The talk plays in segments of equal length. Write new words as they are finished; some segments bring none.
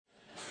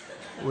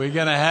We're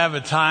going to have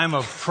a time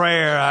of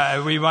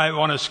prayer. We might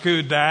want to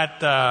scoot that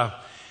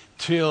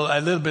till a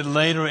little bit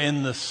later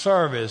in the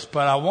service,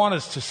 but I want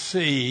us to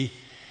see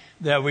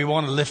that we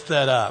want to lift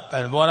that up.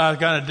 And what I'm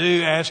going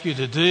to ask you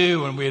to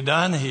do when we're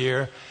done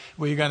here,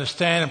 we're going to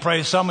stand and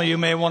pray. Some of you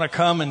may want to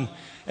come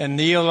and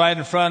kneel right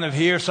in front of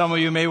here. Some of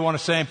you may want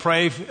to stand and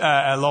pray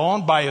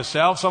alone by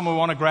yourself. Some will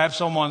want to grab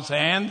someone's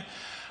hand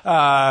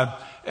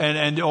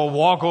or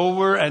walk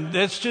over. And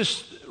let's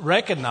just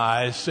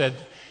recognize that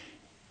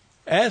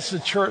as the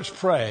church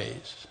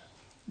prays,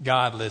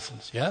 God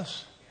listens,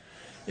 yes?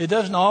 It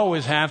doesn't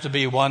always have to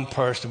be one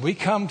person. We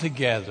come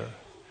together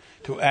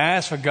to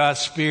ask for God's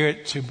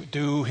Spirit to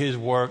do His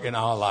work in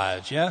our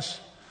lives, yes?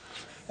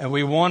 And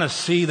we want to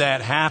see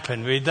that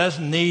happen. It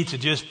doesn't need to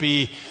just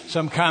be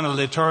some kind of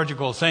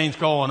liturgical things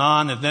going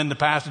on and then the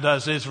pastor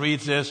does this,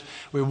 reads this.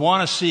 We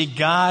want to see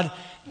God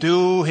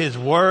do His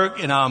work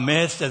in our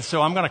midst. And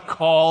so I'm going to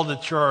call the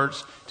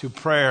church to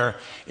prayer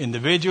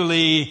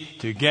individually,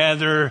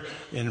 together,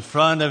 in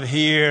front of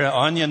here,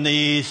 on your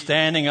knees,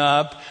 standing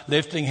up,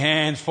 lifting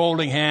hands,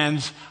 folding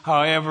hands,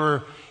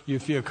 however you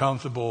feel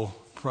comfortable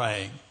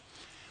praying.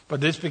 But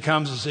this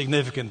becomes a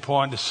significant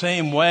point. The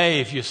same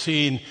way, if you've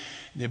seen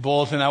the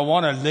bulletin, I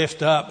want to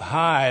lift up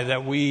high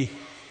that we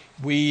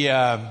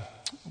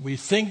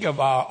think of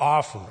our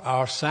offer,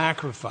 our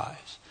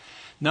sacrifice,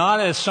 not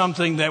as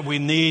something that we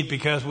need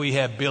because we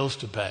have bills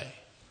to pay.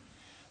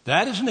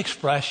 That is an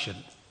expression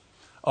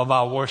of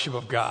our worship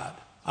of God.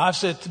 I've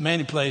said to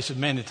many places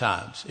many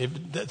times, if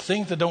the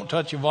things that don't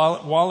touch your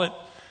wallet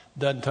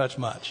doesn't touch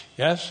much.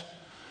 Yes?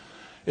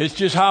 It's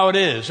just how it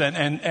is. And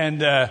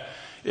I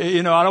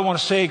don't want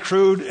to say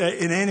crude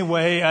in any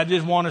way. I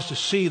just want us to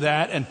see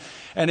that.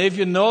 And if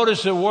you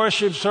notice the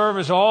worship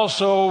service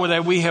also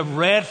that we have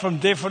read from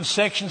different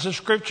sections of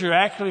Scripture,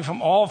 actually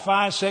from all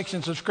 5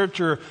 sections of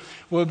Scripture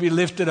will be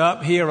lifted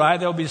up here, right?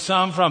 There'll be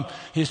some from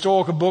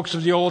historical books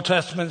of the Old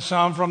Testament,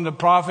 some from the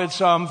prophets,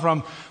 some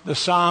from the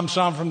Psalms,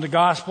 some from the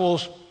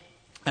Gospels,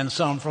 and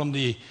some from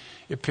the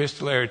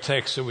epistolary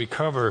texts that we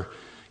cover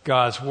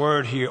God's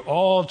Word here,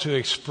 all to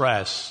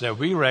express that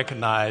we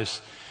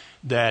recognize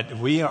that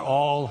we are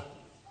all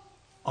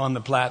on the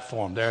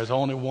platform. There's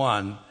only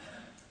one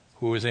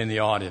who is in the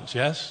audience,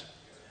 yes?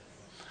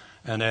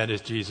 And that is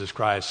Jesus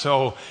Christ.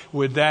 So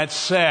with that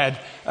said,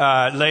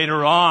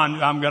 later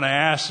on, I'm going to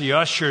ask the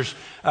ushers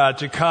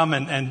to come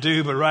and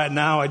do, but right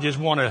now I just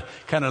want to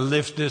kind of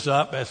lift this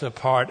up as a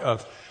part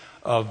of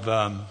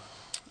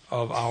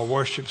our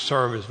worship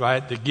service,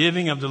 right? The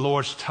giving of the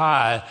Lord's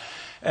tithe.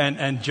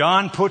 And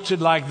John puts it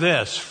like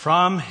this: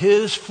 from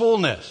His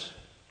fullness,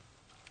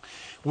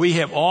 we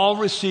have all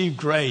received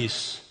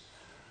grace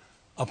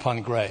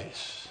upon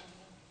grace.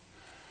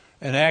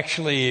 And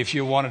actually, if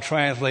you want to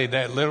translate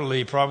that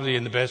literally, probably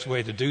the best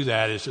way to do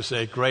that is to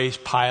say grace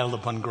piled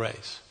upon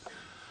grace,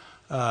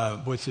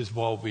 which is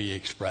what we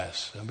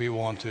express. And we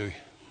want to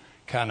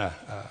kind of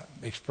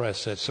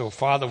express that. So,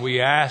 Father, we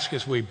ask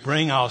as we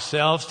bring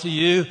ourselves to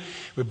you,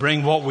 we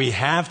bring what we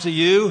have to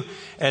you,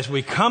 as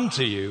we come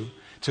to you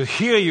to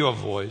hear your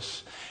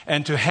voice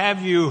and to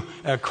have you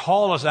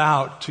call us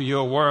out to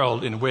your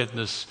world in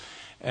witness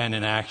and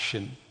in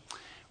action.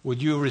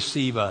 Would you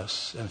receive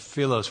us and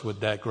fill us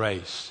with that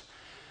grace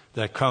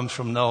that comes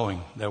from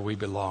knowing that we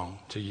belong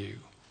to you?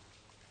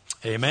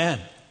 Amen.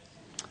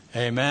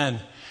 Amen.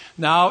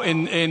 Now,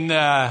 in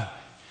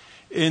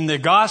the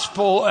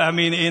gospel,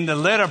 in the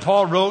letter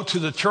Paul wrote to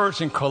the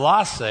church in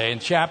Colossae in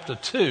chapter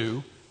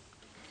 2,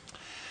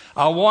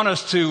 I want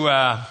us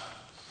to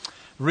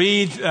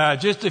read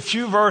just a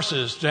few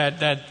verses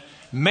that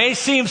may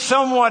seem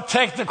somewhat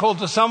technical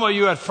to some of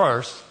you at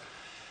first,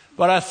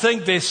 but I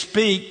think they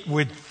speak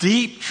with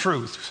deep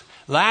truth.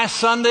 Last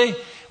Sunday,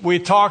 we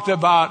talked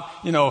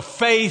about,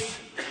 faith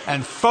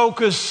and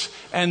focus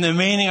and the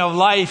meaning of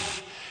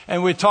life.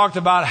 And we talked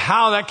about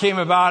how that came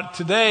about.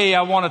 Today,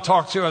 I want to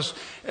talk to us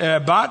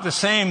about the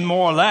same,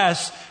 more or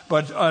less,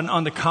 but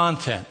on the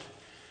content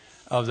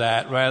of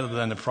that rather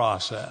than the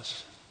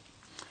process.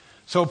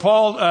 So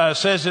Paul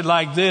says it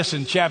like this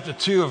in chapter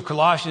 2 of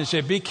Colossians. He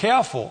said, be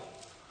careful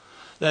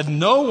that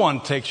no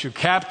one takes you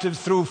captive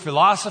through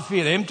philosophy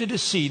and empty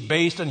deceit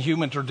based on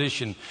human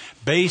tradition,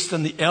 based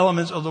on the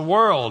elements of the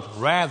world,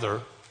 rather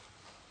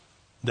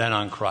than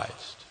on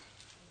Christ.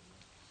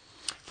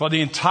 For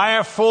the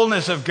entire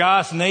fullness of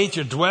God's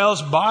nature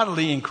dwells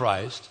bodily in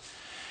Christ,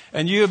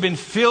 and you have been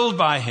filled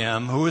by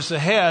Him who is the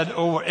head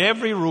over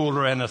every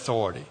ruler and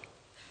authority.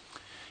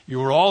 You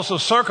were also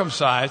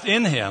circumcised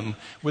in Him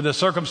with a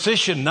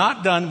circumcision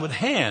not done with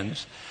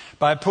hands,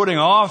 by putting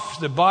off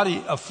the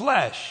body of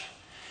flesh,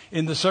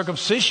 in the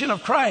circumcision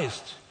of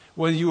Christ,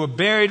 when you were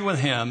buried with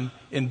Him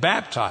in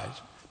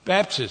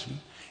baptism,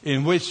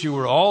 in which you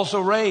were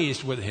also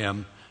raised with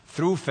Him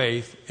through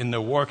faith in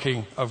the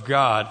working of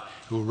God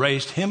who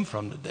raised Him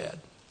from the dead.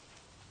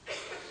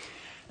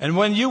 And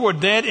when you were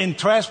dead in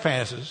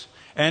trespasses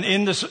and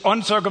in the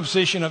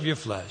uncircumcision of your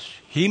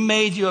flesh, He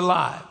made you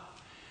alive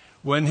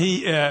when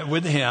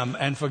with Him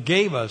and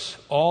forgave us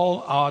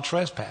all our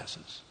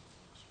trespasses.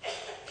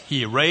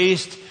 He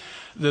raised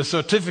the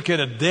certificate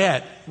of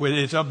debt with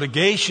its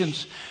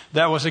obligations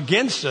that was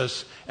against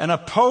us and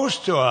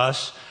opposed to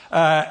us,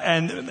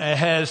 and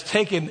has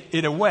taken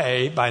it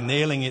away by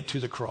nailing it to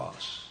the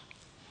cross.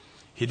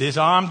 He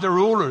disarmed the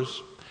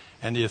rulers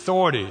and the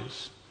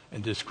authorities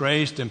and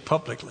disgraced them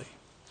publicly.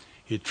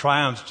 He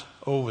triumphed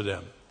over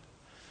them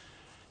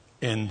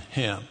in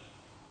him.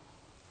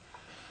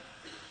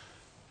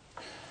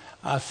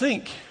 I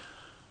think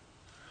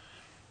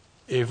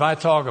if I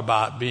talk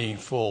about being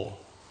full,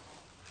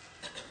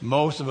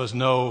 most of us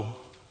know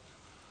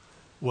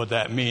what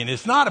that means.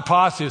 It's not a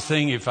positive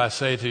thing if I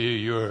say to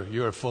you,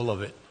 you're full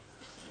of it.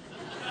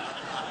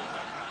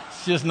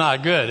 It's just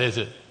not good, is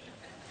it?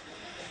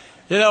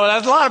 You know,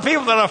 there's a lot of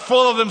people that are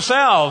full of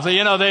themselves.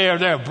 You know,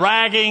 they're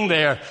bragging.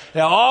 They're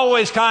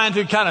always trying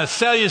to kind of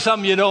sell you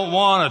something you don't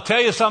want or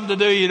tell you something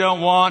to do you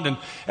don't want.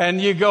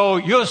 And you go,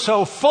 you're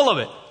so full of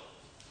it.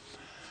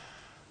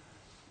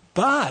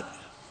 But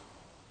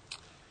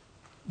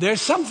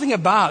there's something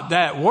about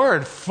that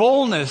word,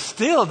 fullness,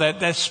 still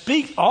that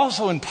speaks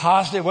also in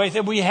positive ways,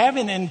 that we have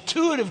an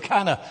intuitive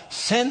kind of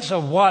sense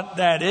of what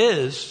that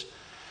is.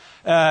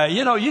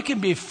 You know, you can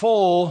be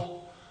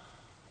full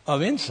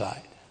of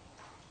insight.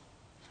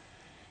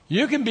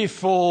 You can be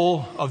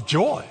full of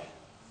joy.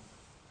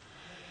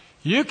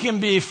 You can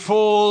be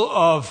full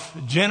of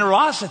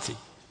generosity.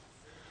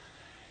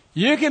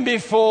 You can be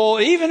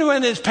full, even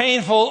when it's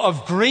painful,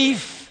 of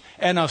grief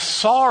and of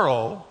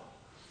sorrow.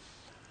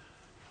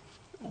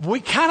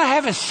 We kind of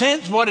have a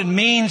sense what it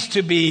means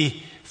to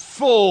be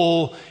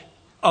full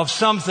of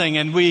something,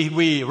 and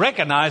we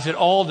recognize it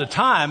all the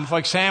time. For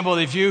example,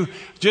 if you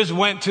just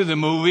went to the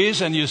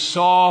movies and you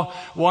saw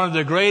one of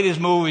the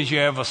greatest movies you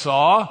ever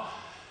saw,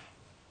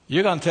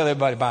 you're going to tell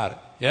everybody about it,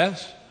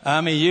 yes? I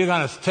mean, you're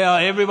going to tell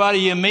everybody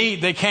you meet,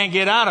 they can't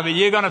get out of it.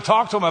 You're going to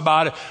talk to them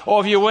about it. Or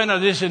if you went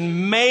on this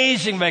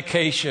amazing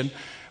vacation,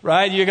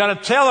 right, you're going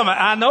to tell them,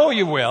 I know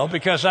you will,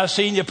 because I've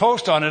seen you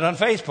post on it on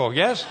Facebook,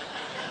 yes?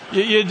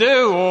 You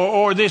do,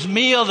 or this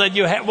meal that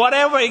you have,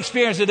 whatever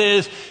experience it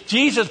is,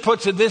 Jesus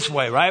puts it this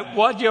way, right?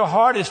 What your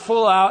heart is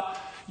full out,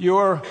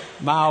 your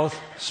mouth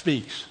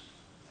speaks.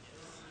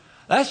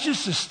 That's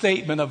just a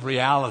statement of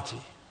reality.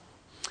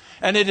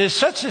 And it is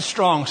such a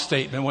strong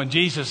statement when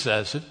Jesus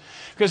says it,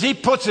 because he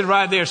puts it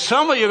right there.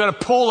 Some of you are going to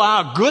pull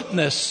out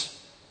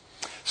goodness.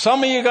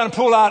 Some of you are going to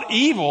pull out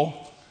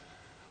evil.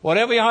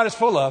 Whatever your heart is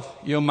full of,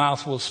 your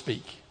mouth will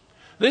speak.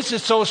 This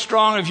is so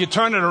strong, if you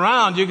turn it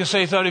around, you can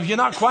say, so if you're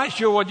not quite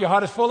sure what your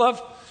heart is full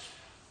of,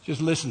 just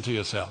listen to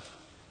yourself.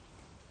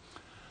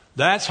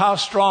 That's how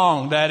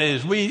strong that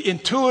is. We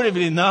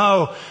intuitively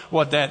know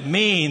what that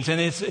means.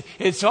 And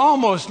it's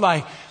almost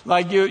like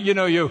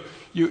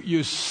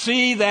you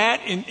see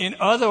that in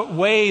other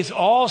ways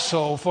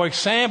also. For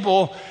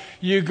example,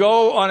 you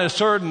go on a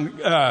certain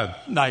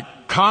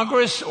like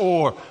congress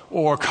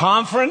or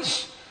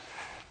conference,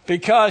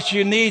 because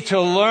you need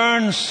to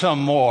learn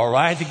some more,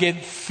 right? To get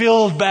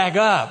filled back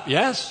up,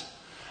 yes?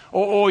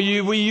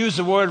 We use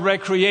the word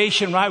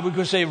recreation, right? We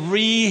could say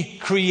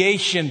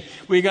recreation.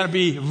 We're going to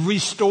be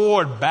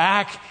restored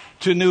back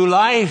to new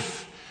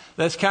life.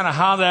 That's kind of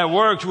how that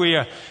works.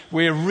 We're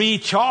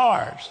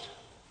recharged.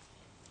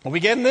 Are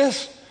we getting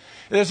this?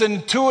 There's an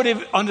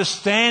intuitive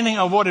understanding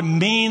of what it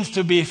means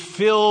to be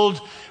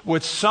filled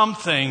with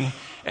something,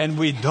 and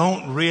we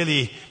don't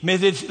really.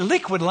 It's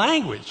liquid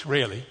language,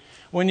 really.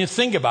 When you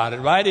think about it,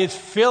 right? It's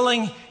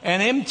filling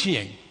and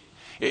emptying.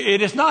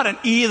 It is not an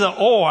either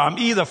or. I'm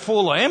either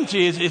full or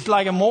empty. It's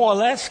like a more or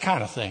less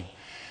kind of thing.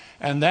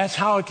 And that's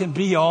how it can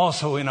be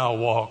also in our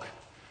walk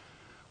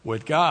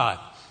with God.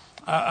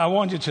 I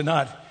want you to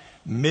not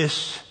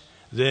miss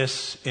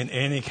this in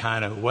any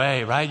kind of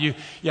way, right?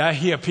 I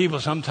hear people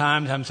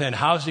sometimes, I'm saying,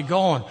 how's it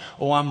going?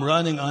 Oh, I'm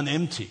running on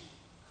empty,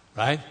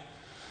 right?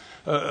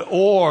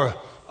 Or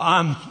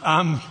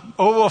I'm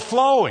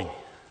overflowing.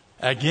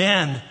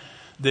 Again,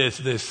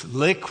 this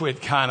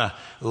liquid kind of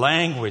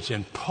language.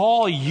 And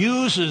Paul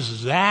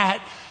uses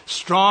that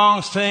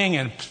strong thing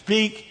and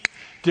speak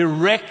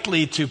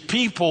directly to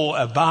people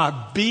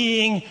about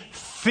being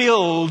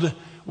filled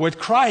with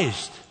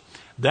Christ.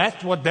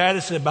 That's what that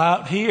is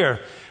about here,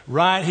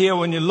 right here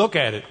when you look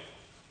at it.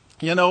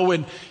 You know,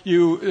 when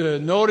you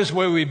notice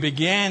where we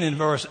began in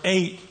verse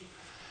 8,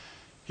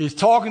 he's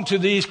talking to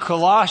these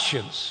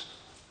Colossians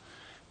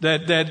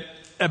that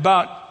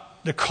about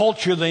the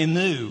culture they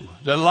knew,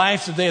 the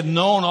life that they had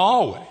known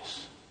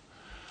always.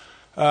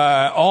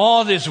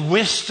 All this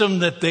wisdom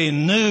that they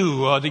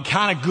knew, the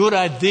kind of good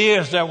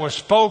ideas that were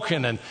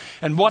spoken,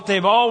 and what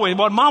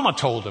Mama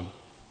told them.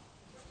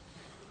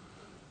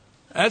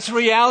 That's the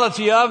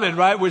reality of it,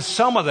 right, with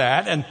some of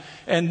that.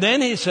 And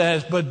then he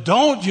says, but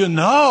don't you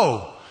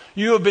know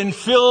you have been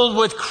filled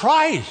with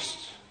Christ?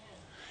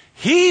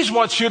 He's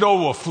what should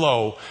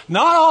overflow,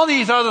 not all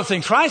these other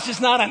things. Christ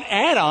is not an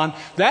add-on.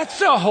 That's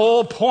the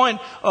whole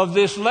point of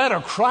this letter.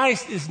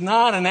 Christ is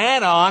not an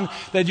add-on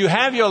that you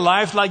have your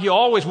life like you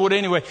always would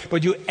anyway,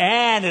 but you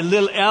add a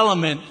little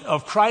element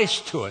of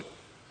Christ to it.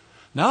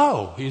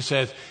 No, he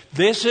says,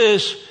 this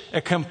is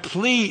a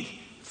complete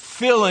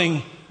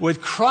filling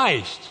with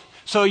Christ.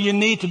 So you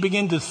need to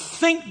begin to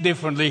think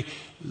differently,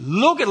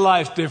 look at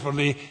life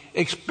differently,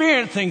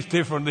 experience things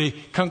differently,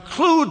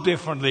 conclude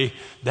differently.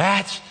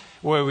 That's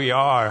where we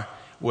are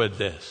with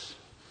this.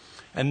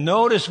 And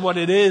notice what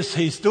it is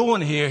he's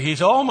doing here.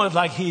 He's almost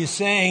like he's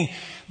saying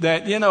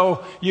that,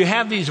 you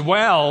have these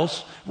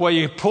wells where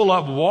you pull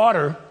up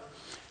water,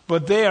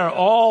 but they are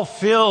all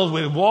filled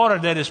with water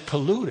that is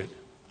polluted.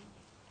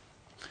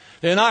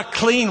 They're not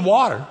clean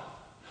water.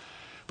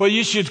 But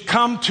you should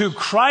come to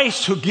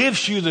Christ who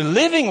gives you the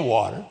living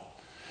water,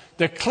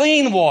 the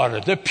clean water,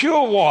 the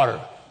pure water.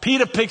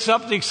 Peter picks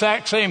up the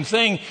exact same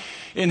thing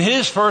in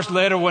his first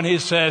letter when he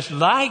says,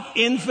 like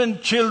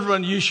infant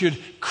children, you should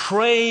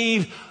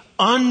crave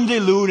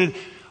undiluted,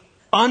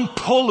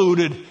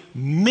 unpolluted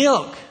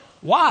milk.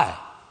 Why?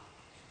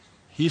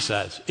 He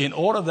says, in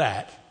order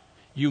that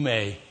you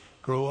may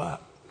grow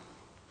up.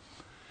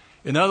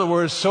 In other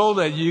words, so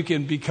that you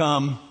can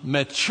become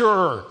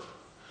mature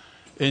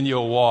in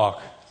your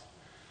walk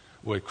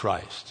with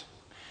Christ.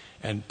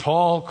 And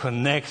Paul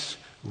connects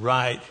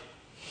right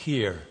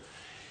here.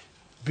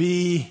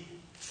 Be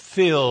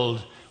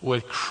filled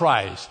with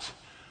Christ.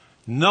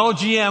 No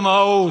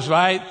GMOs,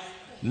 right?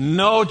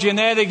 No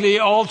genetically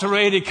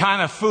alterated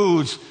kind of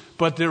foods,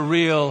 but the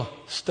real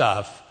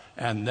stuff,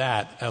 and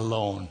that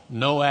alone.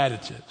 No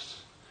additives.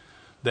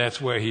 That's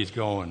where he's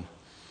going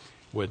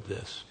with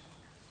this.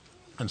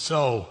 And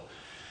so,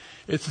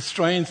 it's a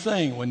strange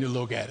thing when you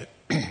look at it.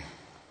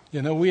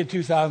 We're in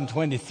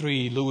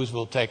 2023,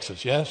 Louisville,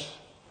 Texas, yes?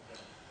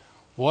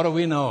 What do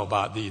we know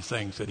about these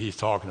things that he's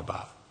talking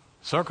about?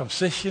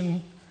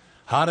 Circumcision,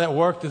 how that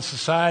worked in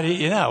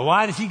society.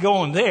 Why is he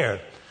going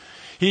there?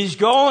 He's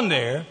going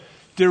there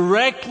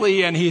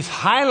directly, and he's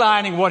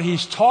highlighting what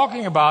he's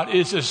talking about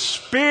is a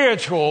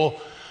spiritual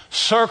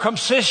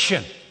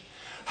circumcision.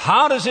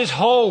 How does this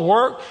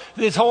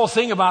whole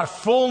thing about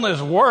fullness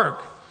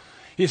work?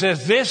 He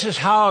says this is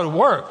how it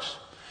works.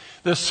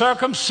 The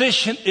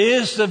circumcision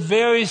is the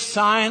very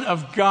sign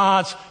of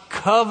God's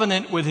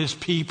covenant with his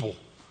people.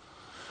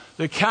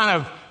 The kind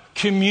of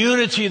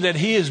community that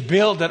he has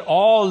built that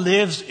all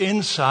lives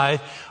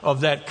inside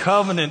of that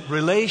covenant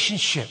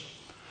relationship.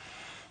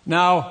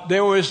 Now,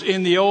 there was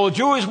in the old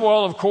Jewish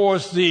world, of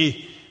course,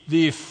 the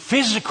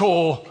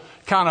physical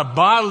kind of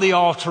bodily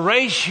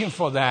alteration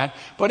for that,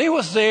 but it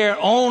was there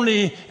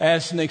only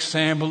as an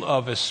example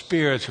of a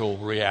spiritual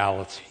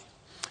reality.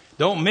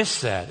 Don't miss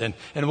that.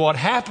 And what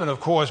happened, of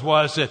course,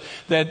 was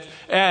that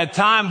as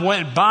time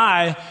went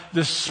by,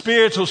 the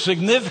spiritual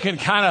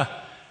significance kind of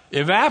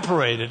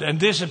evaporated and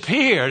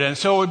disappeared. And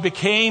so it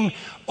became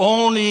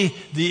only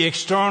the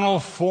external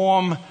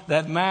form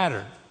that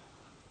mattered.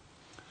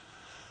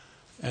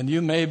 And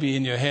you may be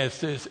in your head,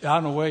 I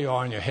don't know where you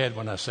are in your head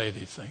when I say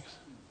these things.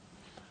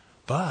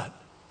 But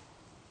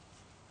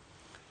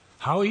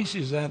how easy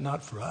is that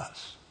not for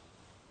us?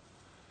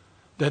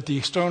 That the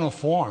external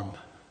form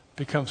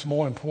becomes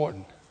more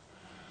important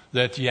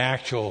than the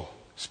actual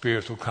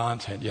spiritual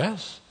content.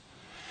 Yes?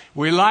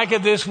 We like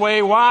it this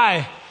way.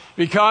 Why?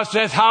 Because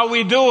that's how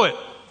we do it.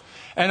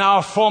 And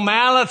our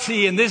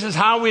formality, and this is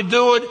how we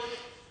do it,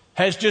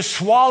 has just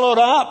swallowed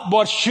up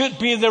what should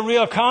be the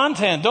real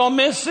content. Don't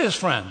miss this,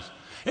 friends.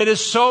 It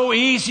is so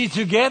easy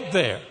to get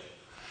there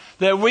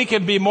that we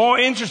can be more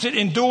interested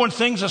in doing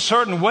things a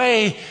certain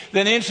way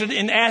than interested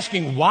in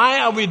asking why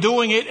are we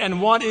doing it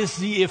and what is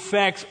the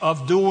effect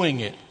of doing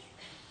it.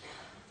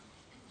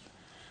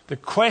 The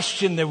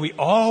question that we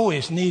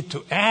always need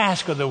to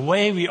ask, or the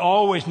way we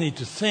always need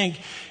to think,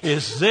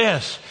 is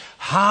this: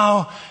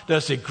 how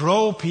does it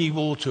grow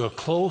people to a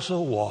closer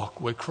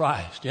walk with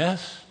Christ?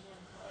 Yes?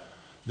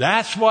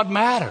 That's what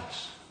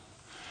matters.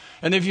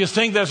 And if you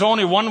think there's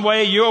only one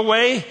way, your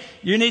way,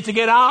 you need to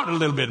get out a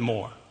little bit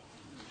more.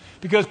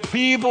 Because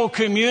people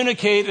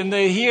communicate and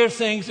they hear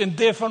things in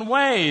different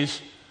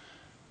ways.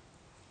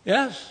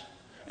 Yes?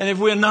 And if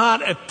we're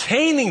not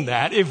attaining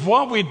that, if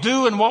what we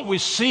do and what we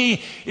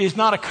see is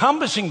not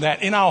accomplishing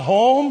that in our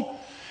home,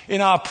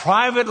 in our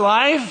private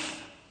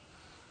life,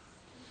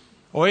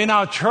 or in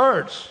our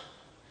church,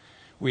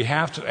 we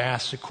have to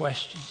ask the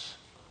questions.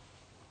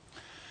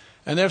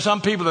 And there are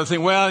some people that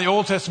think, well, in the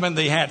Old Testament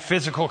they had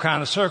physical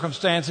kind of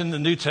circumstance, in the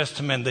New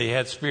Testament they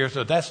had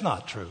spiritual. That's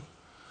not true.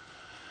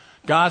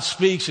 God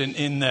speaks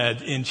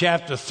in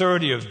chapter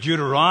 30 of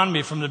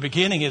Deuteronomy from the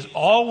beginning has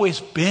always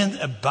been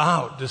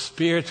about the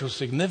spiritual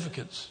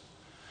significance.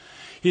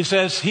 He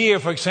says here,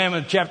 for example,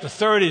 in chapter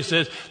 30, it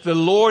says, the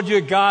Lord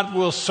your God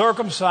will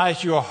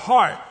circumcise your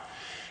heart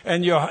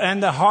and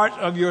the heart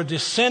of your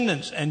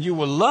descendants, and you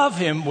will love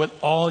him with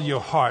all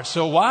your heart.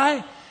 So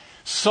why?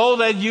 So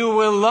that you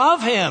will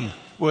love him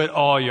with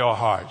all your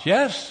heart.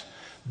 Yes?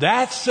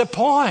 That's the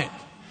point.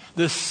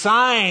 The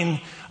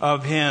sign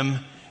of him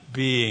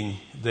being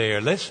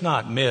there. Let's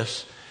not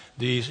miss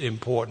these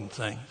important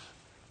things.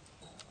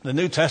 The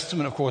New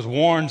Testament, of course,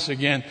 warns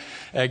again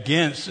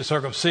against the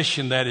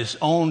circumcision that is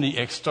only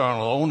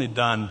external, only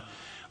done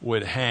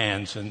with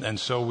hands. And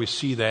so we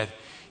see that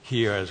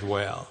here as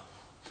well.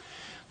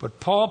 But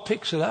Paul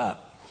picks it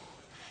up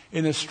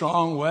in a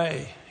strong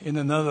way in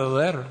another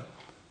letter.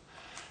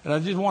 And I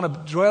just want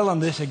to dwell on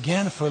this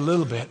again for a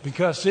little bit,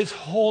 because this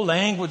whole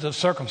language of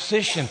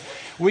circumcision,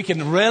 we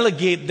can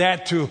relegate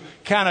that to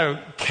kind of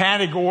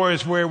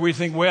categories where we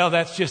think, well,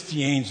 that's just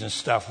the ancient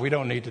stuff. We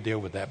don't need to deal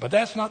with that. But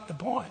that's not the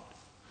point.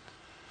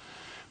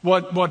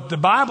 What the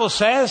Bible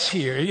says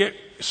here,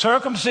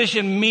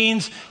 circumcision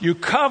means you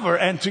cover,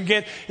 and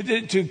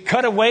to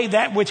cut away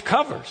that which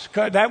covers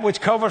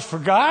for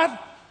God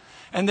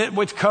and that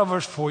which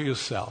covers for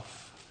yourself.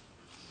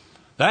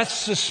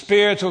 That's the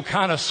spiritual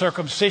kind of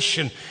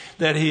circumcision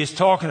that he is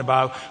talking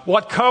about.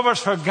 What covers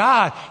for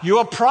God?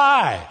 Your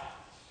pride.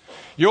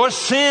 Your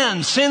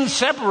sin. Sin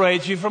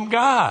separates you from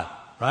God,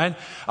 right?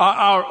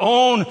 Our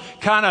own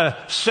kind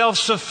of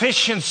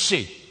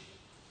self-sufficiency.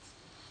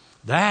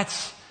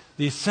 That's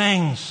the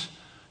things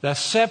that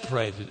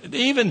separate it.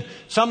 Even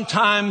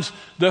sometimes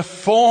the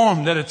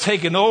form that are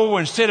taken over,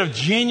 instead of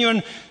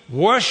genuine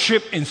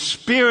worship in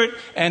spirit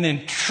and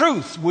in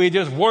truth, we're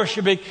just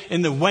worshiping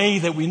in the way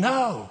that we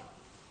know.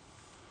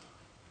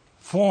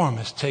 Form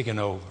is taken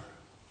over,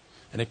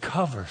 and it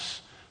covers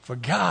for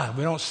God.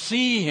 We don't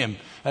see him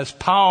as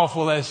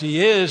powerful as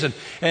he is.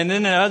 And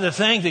then the other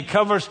things, it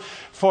covers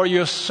for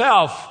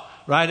yourself,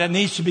 right? That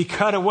needs to be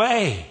cut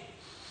away.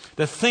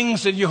 The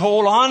things that you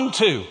hold on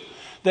to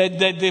that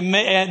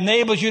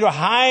enables you to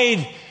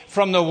hide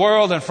from the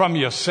world and from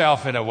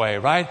yourself in a way,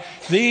 right?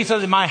 These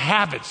are my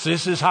habits.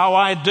 This is how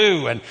I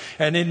do. And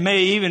it may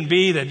even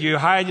be that you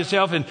hide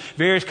yourself in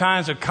various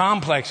kinds of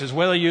complexes,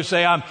 whether you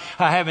say I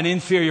have an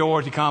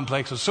inferiority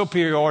complex or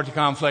superiority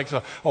complex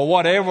or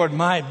whatever it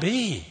might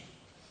be.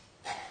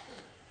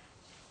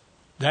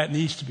 That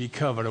needs to be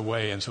covered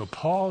away. And so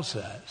Paul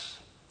says,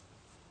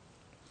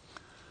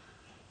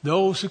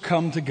 those who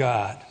come to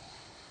God,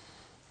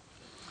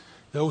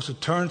 those who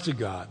turn to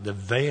God, the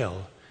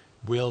veil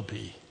will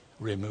be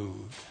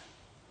removed.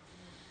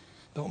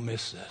 Don't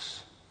miss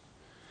this.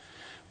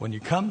 When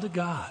you come to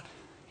God,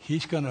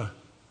 he's going to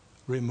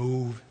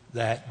remove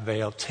that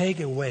veil, take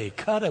away,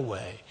 cut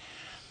away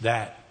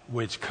that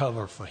which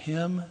covers for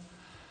him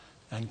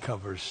and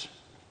covers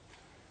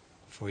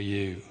for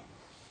you.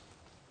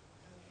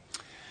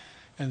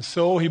 And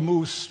so he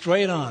moves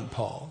straight on,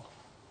 Paul,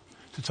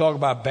 to talk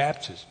about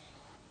baptism.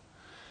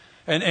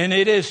 And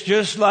it is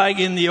just like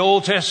in the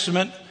Old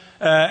Testament,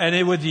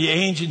 with the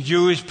ancient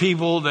Jewish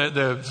people,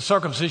 the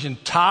circumcision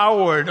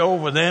towered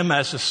over them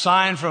as a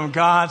sign from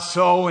God.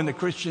 So in the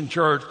Christian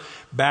church,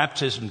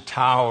 baptism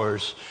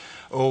towers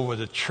over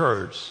the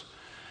church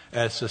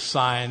as a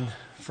sign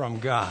from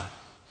God.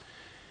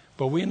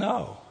 But we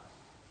know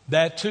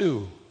that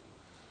too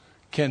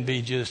can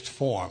be just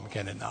form,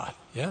 can it not?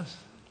 Yes?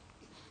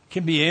 It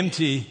can be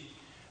empty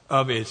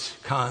of its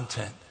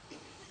content.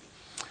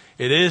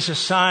 It is a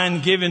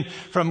sign given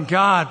from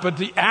God, but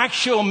the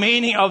actual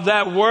meaning of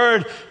that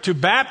word to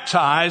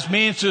baptize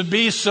means to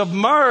be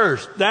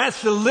submerged.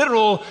 That's the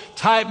literal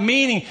type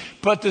meaning.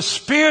 But the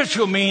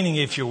spiritual meaning,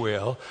 if you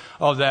will,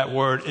 of that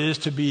word is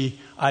to be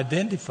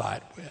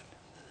identified with.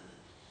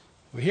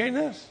 We hearing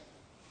this?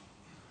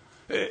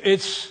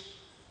 It's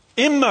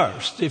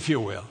immersed, if you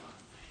will,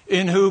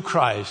 in who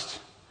Christ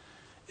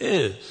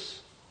is.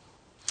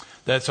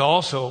 That's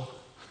also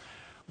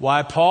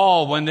why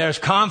Paul, when there's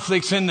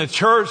conflicts in the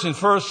church in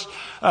first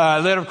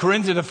letter of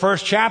Corinthians, the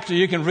first chapter,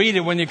 you can read it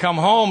when you come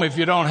home. If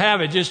you don't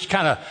have it, just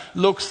kind of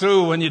look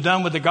through. When you're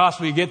done with the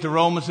gospel, you get to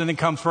Romans, and then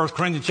comes 1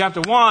 Corinthians chapter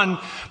 1,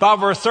 about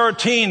verse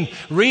 13.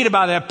 Read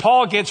about that.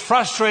 Paul gets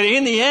frustrated.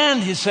 In the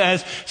end, he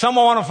says,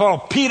 someone want to follow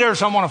Peter,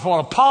 someone want to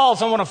follow Paul,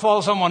 someone want to follow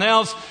someone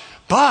else.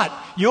 But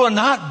you are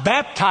not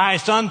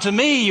baptized unto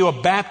me. You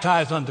are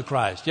baptized unto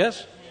Christ.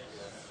 Yes?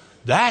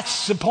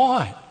 That's the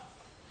point.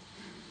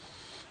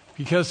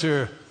 Because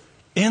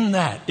in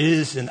that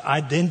is an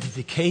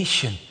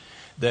identification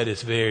that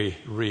is very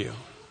real.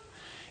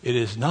 It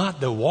is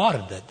not the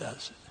water that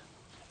does it.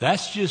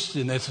 That's just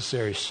a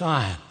necessary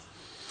sign.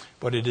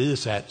 But it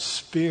is that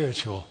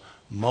spiritual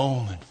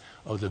moment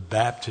of the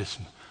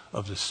baptism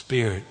of the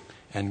Spirit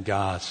and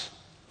God's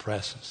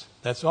presence.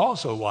 That's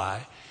also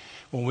why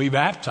when we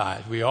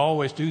baptize, we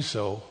always do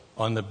so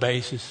on the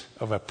basis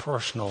of a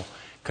personal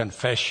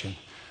confession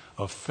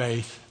of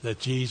faith that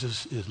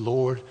Jesus is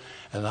Lord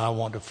and I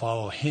want to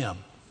follow him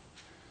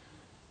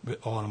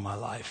with all of my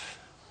life.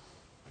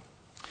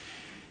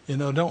 You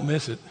know, don't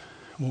miss it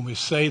when we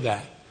say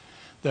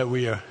that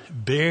we are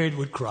buried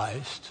with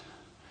Christ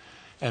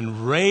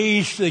and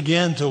raised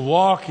again to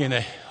walk in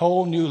a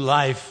whole new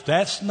life.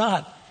 That's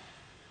not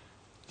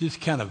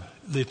just kind of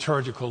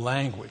liturgical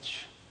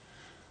language.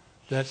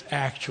 That's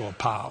actual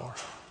power.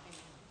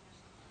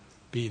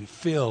 Being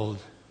filled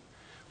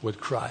with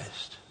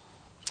Christ.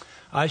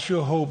 I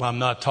sure hope I'm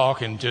not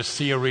talking just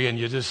theory and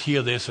you just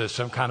hear this as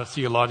some kind of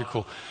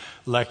theological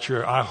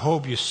lecture. I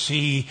hope you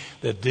see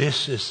that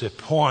this is the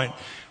point,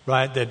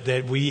 right?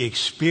 That we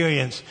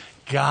experience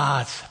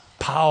God's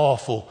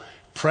powerful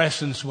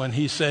presence when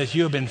he says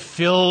you have been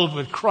filled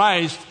with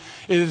Christ.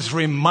 It is a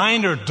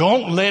reminder,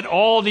 don't let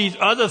all these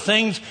other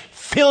things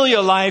fill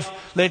your life.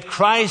 Let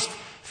Christ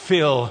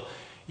fill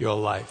your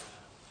life.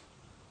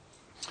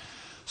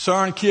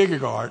 Søren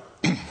Kierkegaard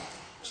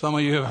Some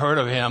of you have heard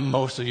of him.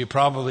 Most of you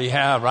probably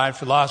have, right?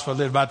 Philosopher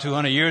lived about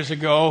 200 years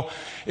ago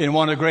in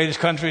one of the greatest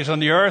countries on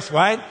the earth,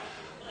 right?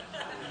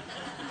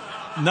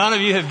 None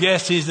of you have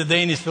guessed he's the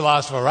Danish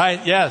philosopher,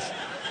 right? Yes.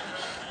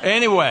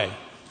 Anyway,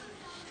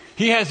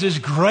 he has this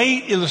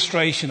great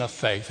illustration of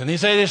faith. And he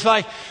said it's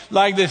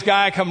like this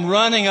guy come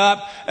running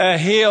up a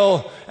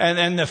hill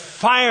and the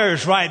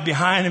fire's right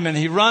behind him, and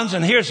he runs,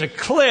 and here's a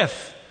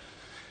cliff.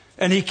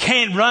 And he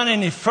can't run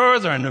any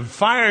further, and the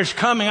fire's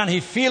coming on.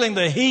 He's feeling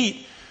the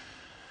heat.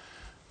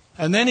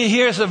 And then he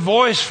hears a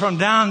voice from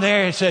down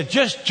there. He said,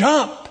 just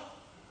jump.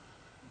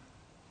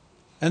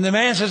 And the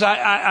man says,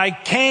 I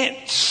can't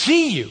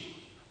see you.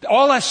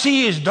 All I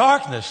see is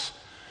darkness.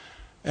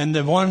 And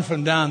the one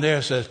from down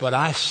there says, but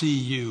I see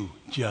you,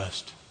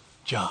 just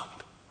jump.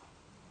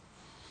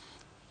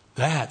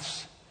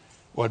 That's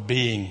what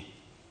being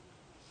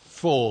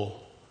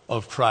full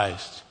of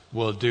Christ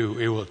will do.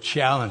 It will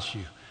challenge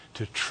you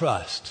to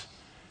trust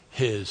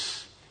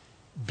His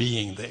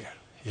being there.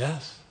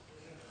 Yes?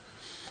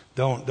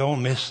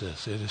 Don't miss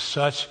this. It is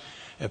such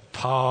a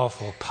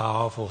powerful,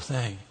 powerful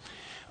thing.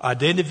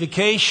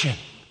 Identification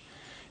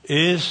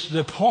is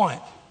the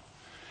point.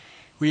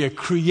 We are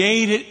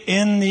created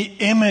in the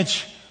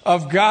image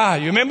of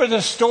God. You remember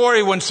the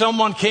story when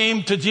someone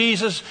came to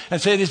Jesus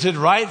and said, is it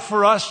right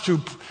for us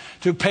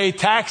to pay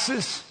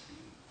taxes?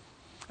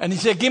 And he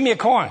said, give me a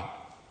coin.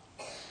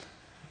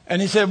 And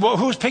he said, well,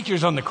 whose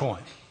picture's on the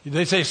coin?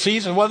 They say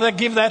Caesar. Well, they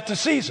give that to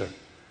Caesar.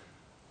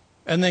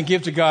 And then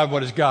give to God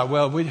what is God.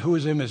 Well,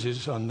 whose image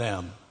is on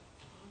them?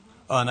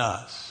 On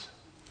us.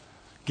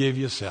 Give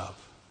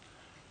yourself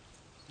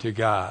to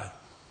God.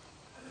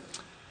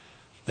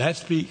 That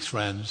speaks,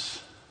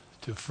 friends,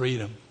 to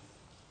freedom.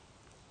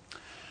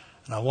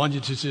 And I want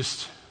you to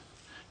just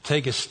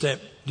take a step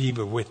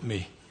deeper with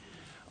me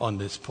on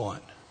this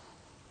point.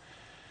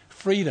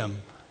 Freedom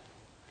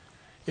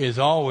is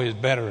always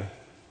better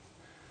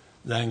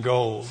than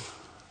gold.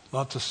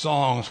 Lots of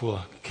songs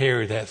will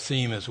carry that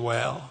theme as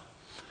well.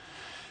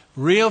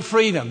 Real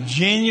freedom,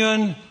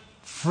 genuine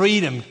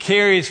freedom,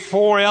 carries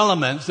four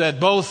elements that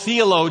both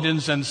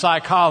theologians and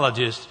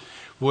psychologists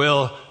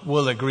will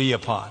agree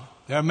upon.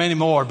 There are many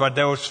more, but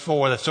those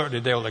four that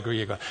certainly they will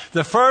agree upon.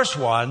 The first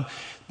one,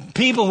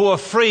 people who are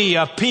free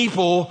are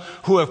people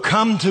who have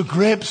come to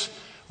grips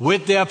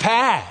with their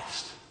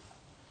past.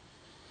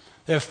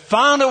 They've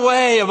found a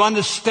way of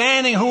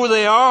understanding who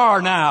they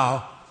are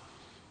now,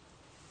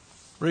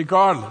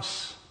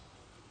 regardless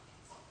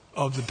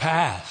of the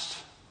past.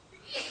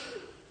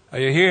 Are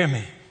you hearing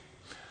me?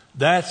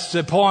 That's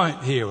the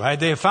point here, right?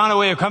 They have found a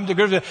way to come to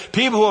grips.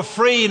 People who are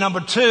free, number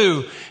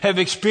two, have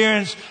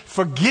experienced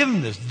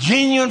forgiveness,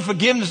 genuine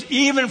forgiveness,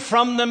 even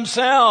from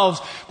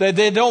themselves, that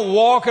they don't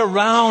walk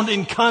around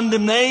in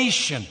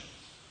condemnation.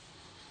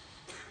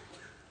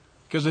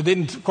 Because they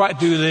didn't quite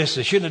do this,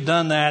 they shouldn't have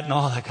done that, and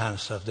all that kind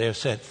of stuff. They are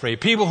set free.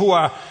 People who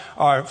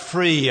are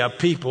free are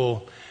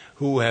people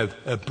who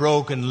have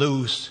broken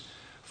loose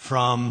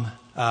from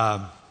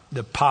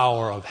the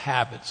power of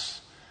habits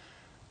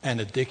and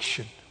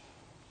addiction.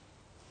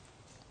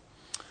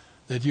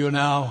 That you're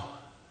now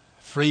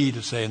free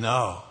to say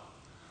no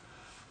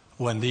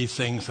when these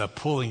things are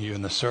pulling you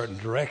in a certain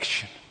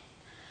direction.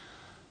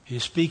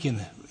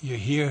 You're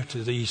here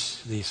to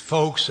these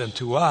folks and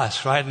to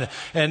us, right?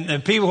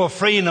 And people who are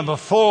free, number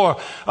four,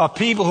 are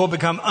people who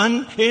become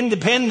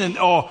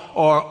independent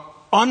or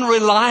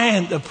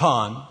unreliant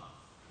upon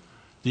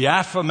the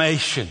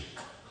affirmation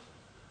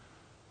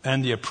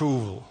and the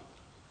approval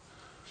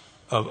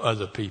of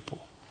other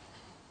people.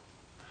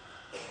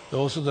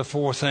 Those are the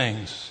four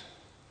things.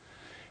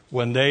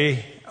 When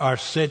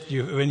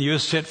you're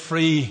set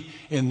free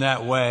in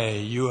that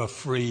way, you are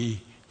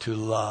free to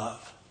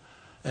love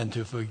and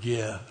to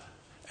forgive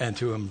and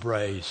to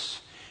embrace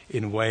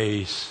in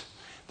ways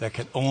that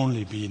can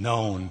only be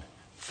known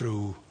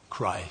through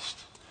Christ.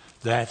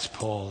 That's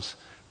Paul's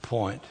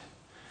point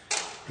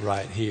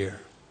right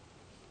here.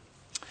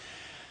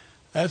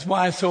 That's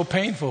why it's so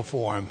painful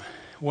for him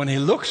when he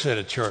looks at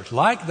a church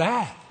like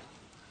that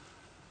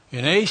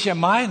in Asia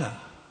Minor.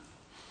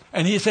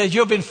 And he says,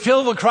 you've been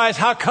filled with Christ.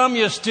 How come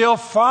you're still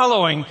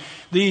following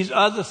these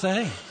other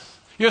things?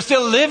 You're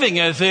still living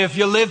as if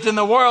you lived in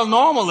the world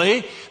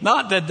normally.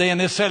 Not that they're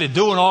necessarily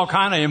doing all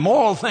kind of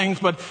immoral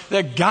things, but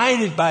they're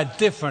guided by a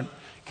different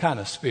kind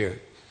of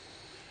spirit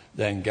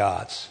than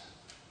God's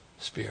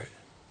spirit.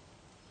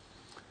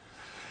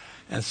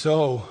 And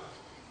so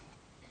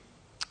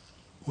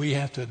we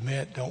have to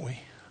admit, don't we,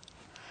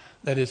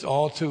 that it's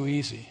all too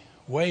easy,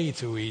 way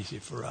too easy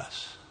for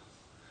us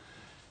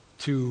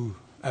to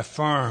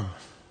affirm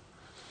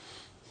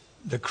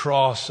the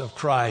cross of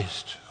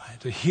Christ, right?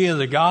 To hear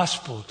the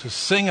gospel, to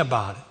sing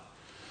about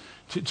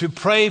it, to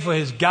pray for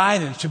His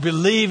guidance, to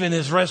believe in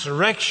His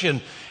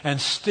resurrection, and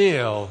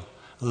still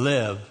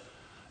live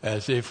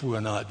as if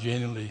we're not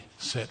genuinely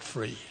set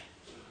free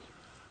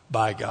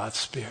by God's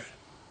Spirit.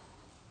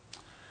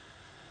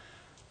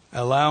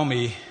 Allow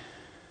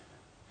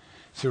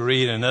to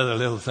read another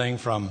little thing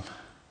from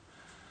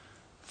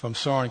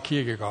Søren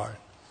Kierkegaard.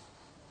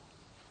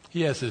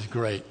 He has this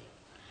great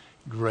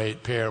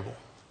great parable.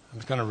 I'm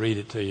just going to read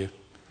it to you.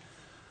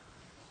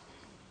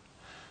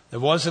 There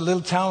was a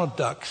little town of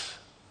ducks.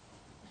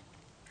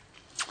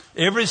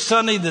 Every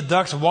Sunday, the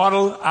ducks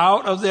waddled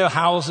out of their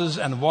houses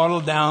and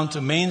waddled down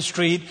to Main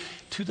Street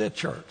to their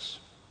church.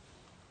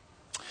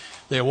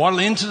 They waddle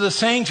into the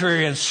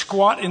sanctuary and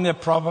squat in their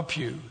proper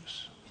pews.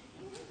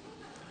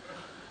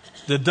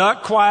 The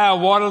duck choir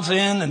waddles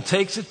in and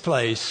takes its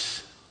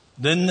place.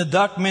 Then the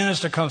duck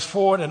minister comes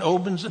forward and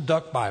opens the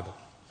duck Bible.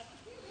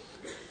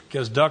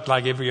 Because duck,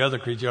 like every other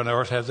creature on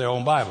earth, has their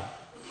own Bible.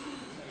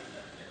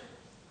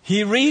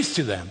 He reads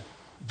to them.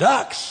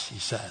 Ducks, he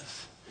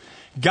says.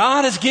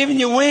 God has given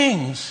you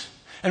wings.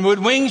 And with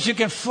wings you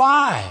can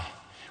fly.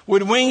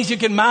 With wings you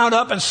can mount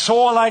up and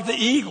soar like the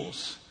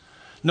eagles.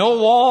 No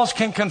walls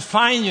can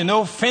confine you.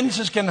 No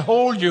fences can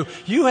hold you.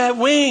 You have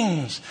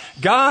wings.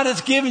 God has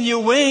given you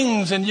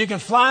wings and you can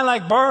fly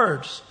like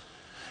birds.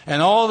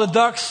 And all the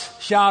ducks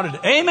shouted,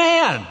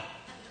 Amen.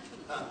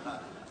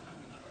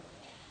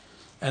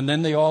 And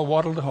then they all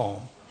waddled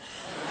home.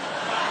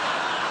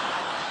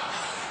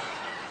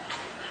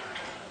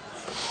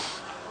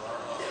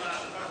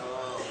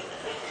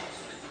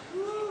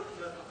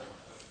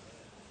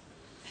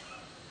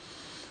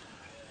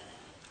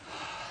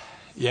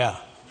 Yeah.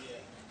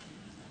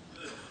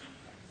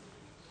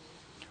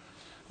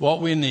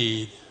 What we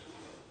need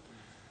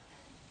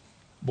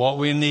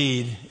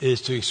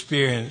is to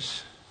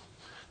experience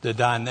the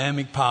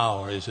dynamic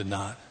power, is it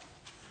not,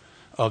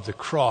 of the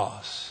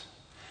cross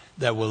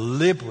that will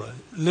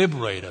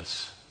liberate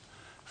us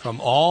from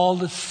all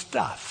the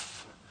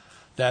stuff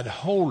that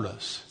hold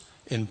us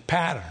in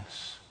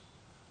patterns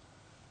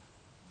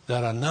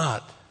that are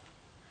not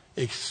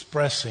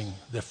expressing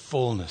the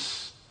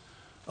fullness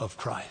of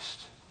Christ.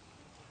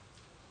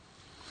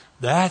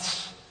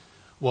 That's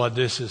what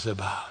this is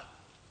about.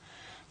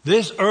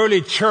 This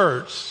early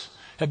church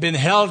had been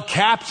held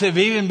captive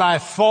even by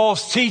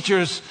false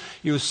teachers.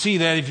 You'll see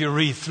that if you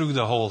read through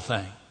the whole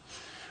thing.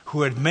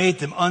 Who had made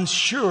them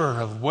unsure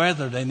of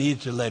whether they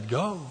needed to let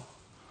go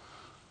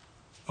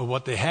of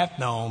what they had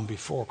known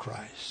before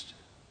Christ.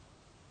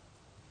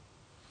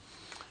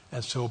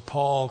 And so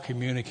Paul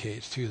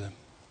communicates to them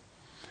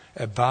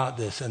about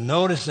this. And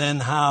notice then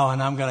how,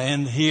 and I'm going to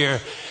end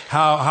here,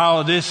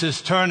 how this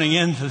is turning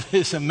into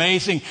this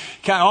amazing,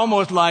 kind of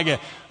almost like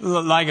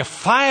a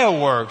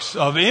fireworks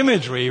of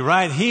imagery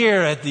right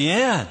here at the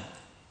end.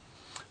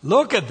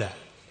 Look at that.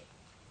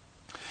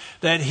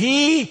 That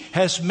he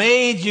has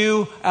made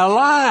you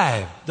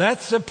alive.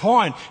 That's the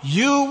point.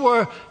 You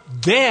were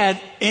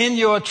dead in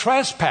your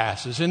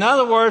trespasses. In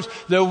other words,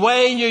 the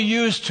way you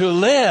used to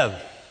live,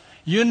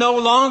 you no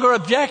longer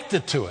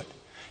objected to it.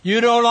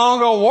 You no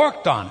longer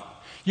worked on it.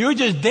 You're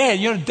just dead.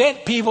 You know,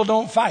 dead people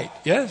don't fight.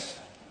 Yes?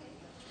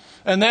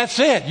 And that's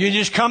it. You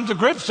just come to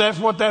grips. That's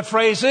what that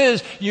phrase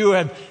is. You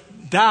had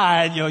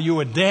died. You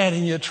were dead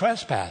in your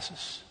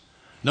trespasses.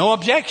 No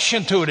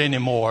objection to it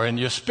anymore in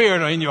your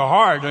spirit or in your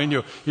heart or in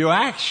your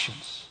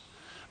actions.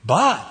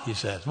 But, he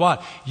says,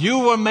 what? You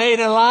were made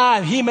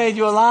alive. He made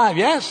you alive.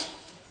 Yes?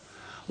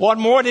 What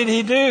more did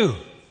he do?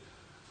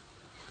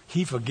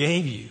 He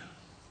forgave you.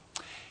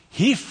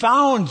 He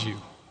found you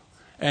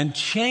and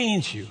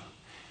changed you.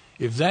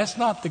 If that's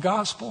not the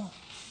gospel,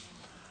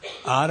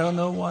 I don't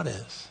know what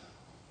is.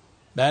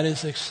 That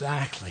is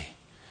exactly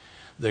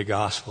the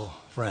gospel,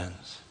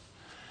 friends.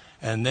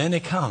 And then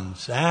it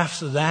comes.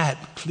 After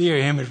that clear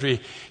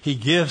imagery, he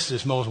gives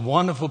this most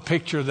wonderful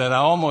picture that I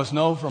almost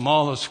know from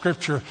all of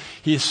Scripture.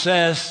 He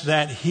says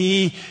that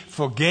he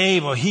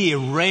forgave, or he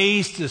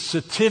erased the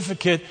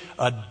certificate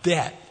of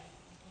debt.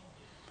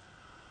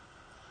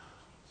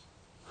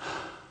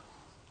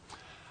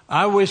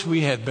 I wish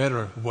we had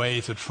better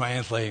ways of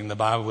translating the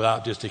Bible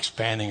without just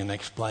expanding and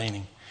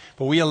explaining.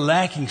 But we are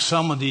lacking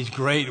some of these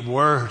great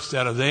words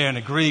that are there in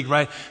the Greek,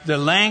 right? The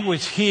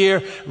language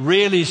here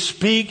really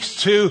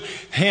speaks to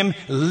him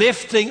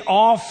lifting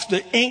off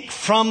the ink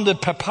from the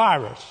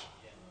papyrus.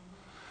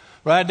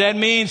 Right? That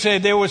means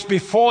that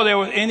before there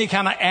was any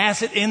kind of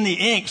acid in the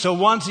ink. So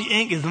once the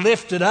ink is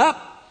lifted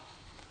up,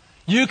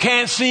 you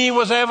can't see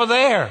what's ever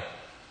there.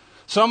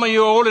 Some of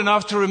you are old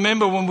enough to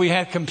remember when we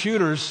had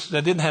computers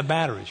that didn't have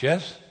batteries,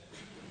 yes?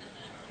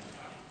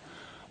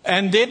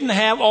 And didn't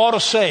have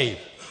autosave.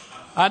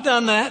 I've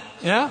done that,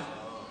 yeah.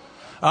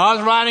 I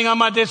was writing on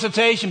my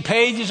dissertation,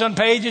 pages on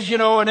pages,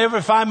 and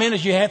every 5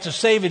 minutes you had to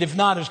save it. If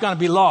not, it's going to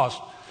be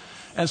lost.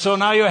 And so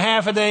now you're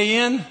half a day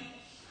in,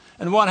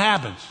 and what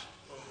happens?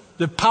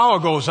 The power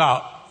goes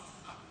out.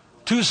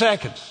 2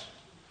 seconds.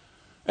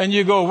 And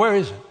you go, where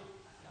is it?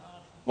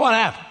 What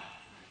happened?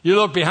 You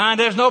look behind,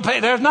 there's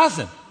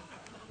nothing.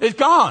 It's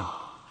gone.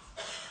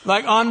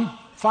 Like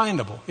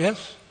unfindable,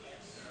 yes?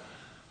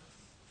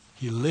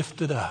 He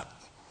lifted up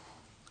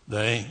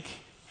the ink.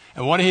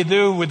 And what did he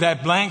do with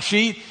that blank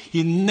sheet?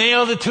 He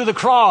nailed it to the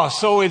cross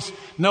so it's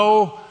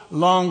no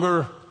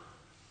longer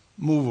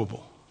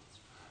movable.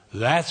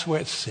 That's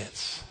where it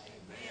sits,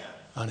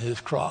 on his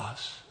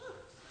cross.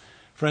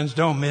 Friends,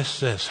 don't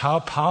miss this. How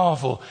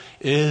powerful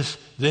is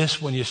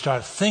this when you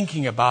start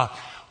thinking about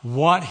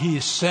what he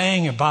is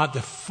saying about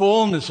the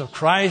fullness of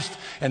Christ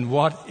and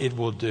what it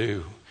will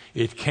do.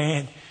 It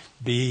can't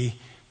be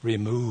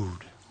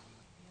removed.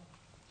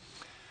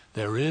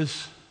 There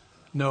is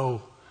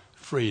no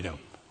freedom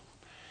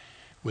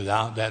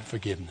without that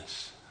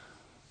forgiveness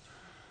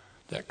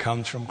that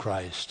comes from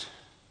Christ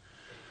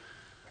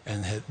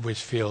and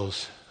which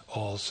fills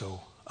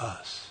also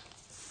us.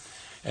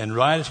 And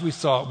right as we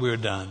thought we were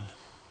done,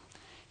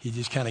 he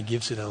just kind of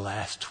gives it a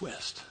last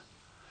twist.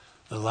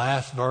 The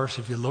last verse,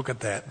 if you look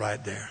at that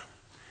right there,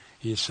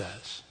 he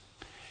says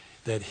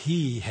that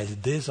he has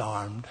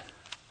disarmed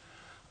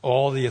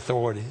all the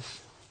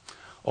authorities,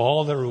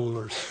 all the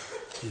rulers.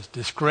 He's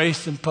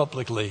disgraced them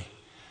publicly.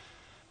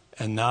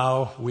 And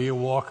now we are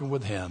walking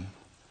with him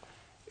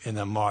in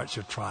a march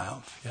of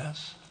triumph.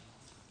 Yes?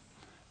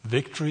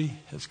 Victory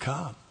has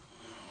come.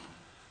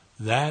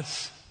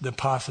 That's the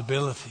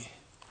possibility.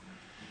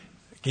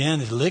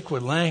 Again, it's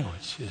liquid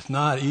language. It's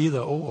not either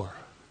or.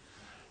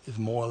 It's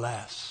more or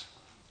less.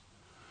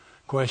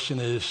 Question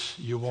is,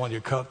 you want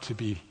your cup to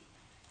be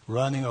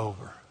running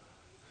over,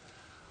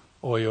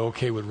 or you're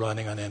okay with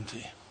running on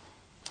empty?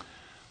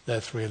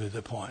 That's really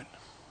the point.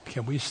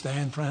 Can we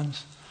stand,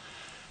 friends?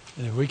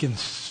 And if we can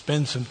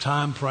spend some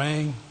time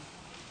praying.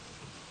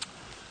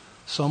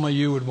 Some of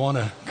you would want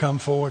to come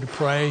forward to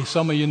pray.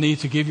 Some of you need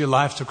to give your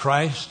life to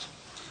Christ.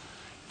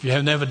 If you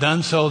have never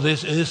done so,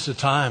 this is the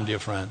time, dear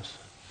friends.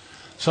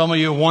 Some of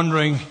you are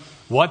wondering,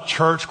 what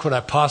church could I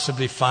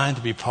possibly find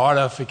to be part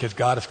of, because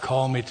God has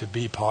called me to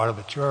be part of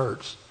a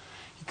church.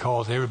 He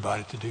calls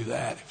everybody to do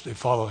that if they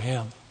follow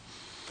him.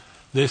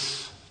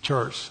 This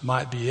church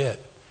might be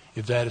it.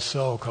 If that is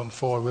so, come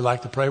forward. We'd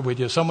like to pray with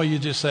you. Some of you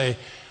just say,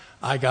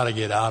 I got to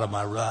get out of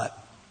my rut.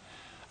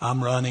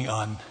 I'm running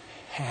on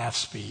half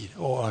speed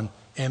or on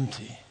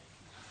empty.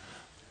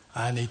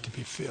 I need to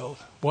be filled.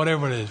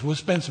 Whatever it is, we'll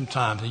spend some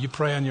time. You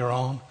pray on your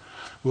own.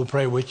 We'll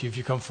pray with you if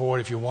you come forward,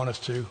 if you want us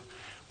to.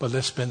 But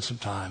let's spend some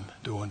time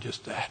doing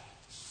just that.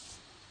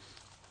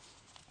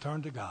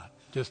 Turn to God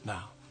just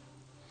now.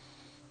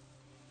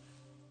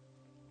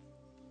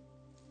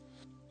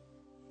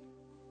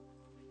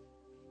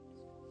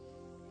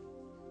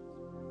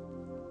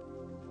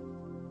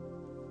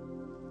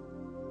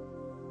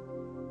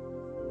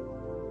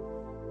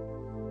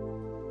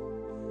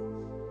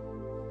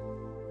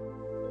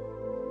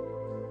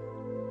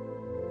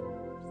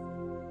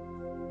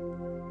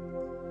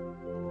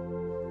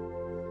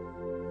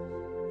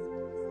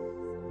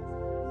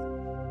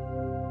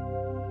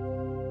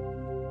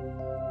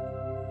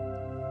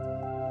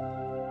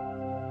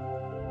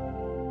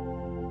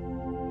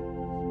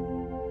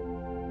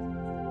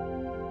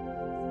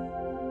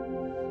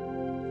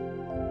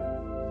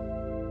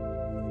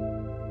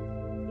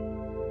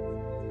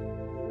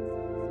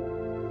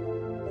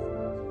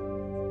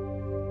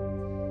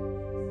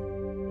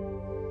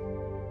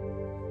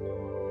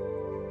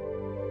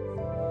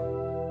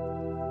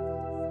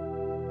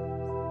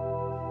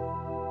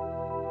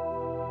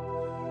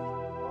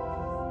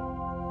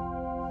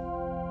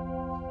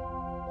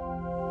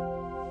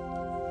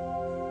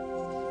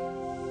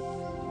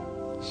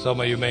 Some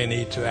of you may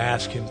need to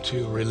ask him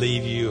to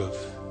relieve you of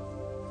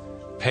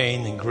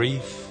pain and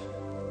grief.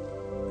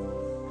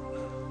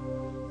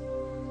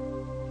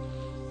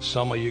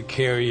 Some of you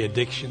carry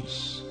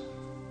addictions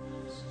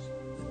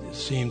that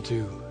seem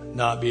to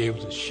not be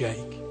able to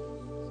shake.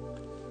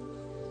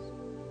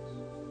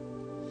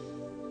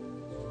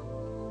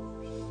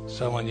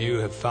 Some of you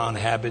have found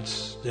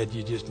habits that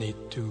you just need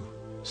to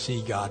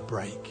see God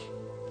break.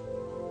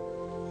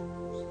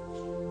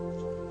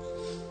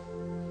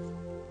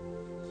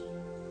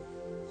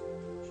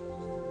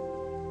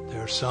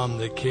 There are some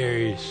that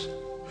carries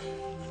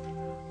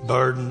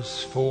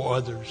burdens for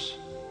others.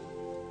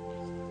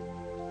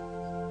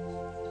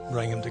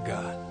 Bring them to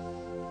God.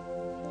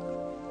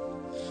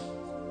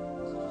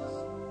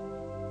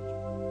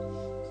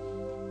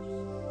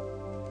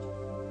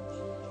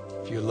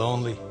 If you're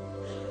lonely,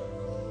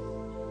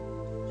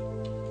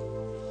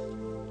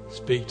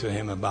 speak to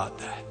him about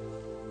that.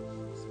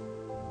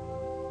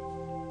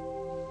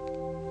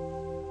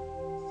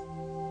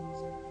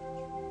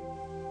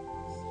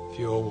 If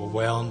you're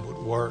overwhelmed with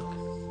work,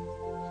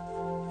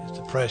 as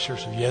the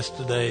pressures of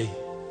yesterday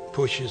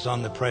pushes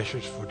on the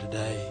pressures for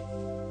today,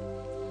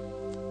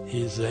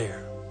 he is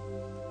there.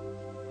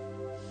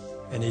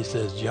 And he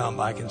says, jump,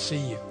 I can see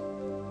you.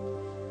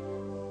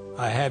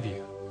 I have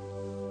you.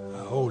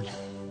 I hold you.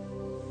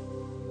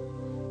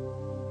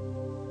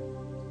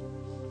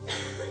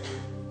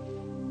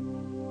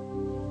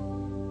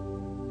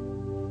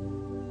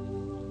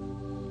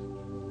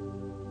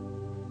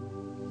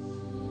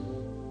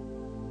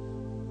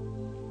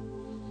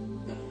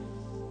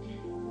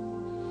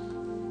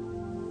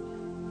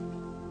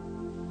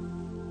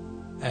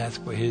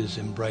 Ask for his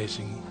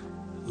embracing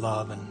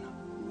love and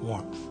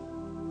warmth.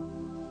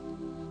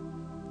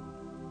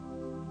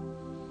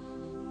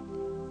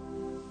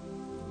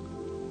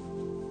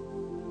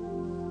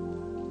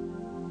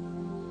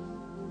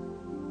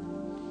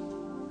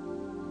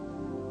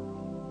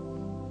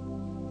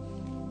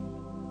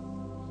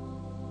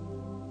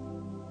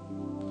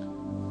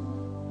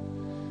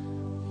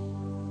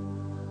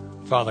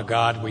 Father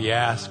God, we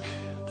ask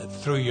that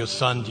through your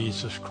Son,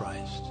 Jesus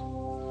Christ,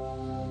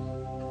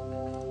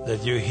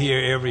 that you hear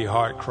every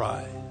heart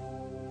cry,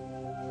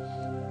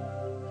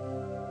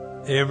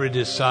 every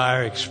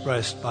desire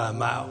expressed by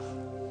mouth,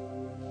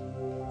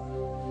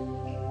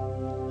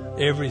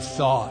 every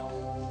thought,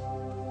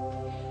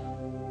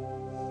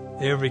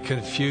 every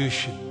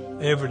confusion,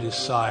 every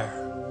desire.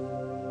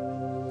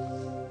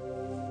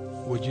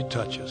 Would you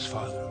touch us,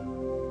 Father?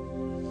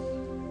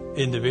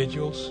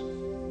 Individuals,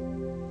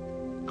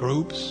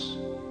 groups.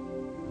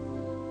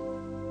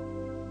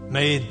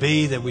 May it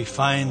be that we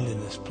find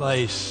in this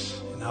place,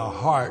 in our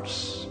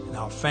hearts, in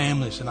our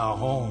families, in our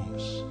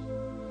homes,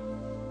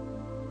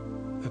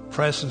 the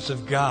presence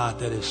of God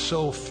that is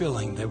so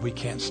filling that we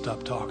can't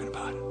stop talking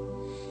about it.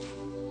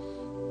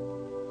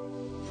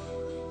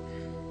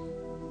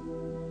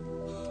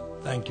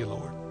 Thank you,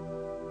 Lord.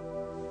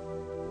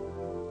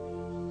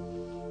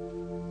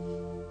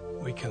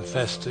 We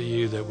confess to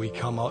you that we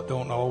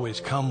don't always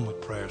come with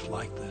prayers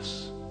like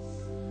this,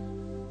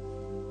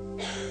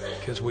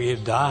 because we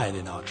have died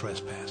in our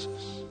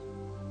trespasses.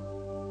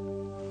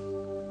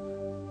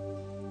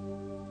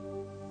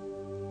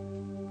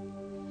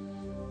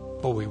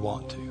 But we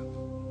want to.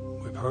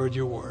 We've heard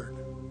your word.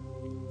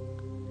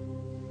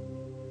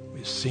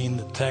 We've seen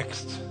the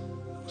text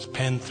that was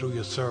penned through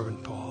your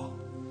servant Paul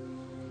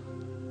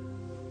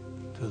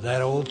to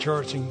that old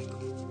church in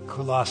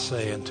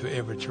Colossae and to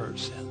every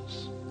church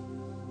since.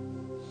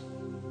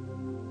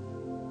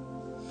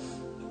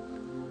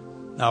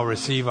 Now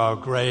receive our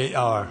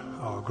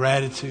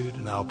gratitude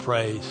and our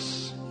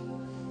praise.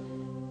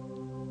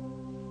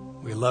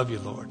 We love you,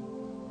 Lord.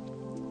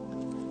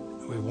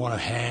 We want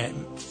to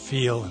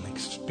feel and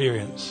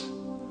experience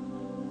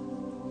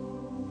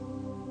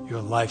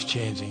your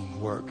life-changing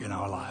work in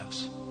our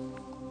lives.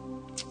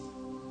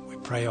 We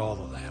pray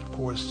all of that, of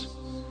course,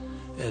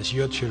 as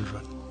your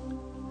children,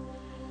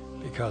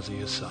 because of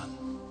your Son.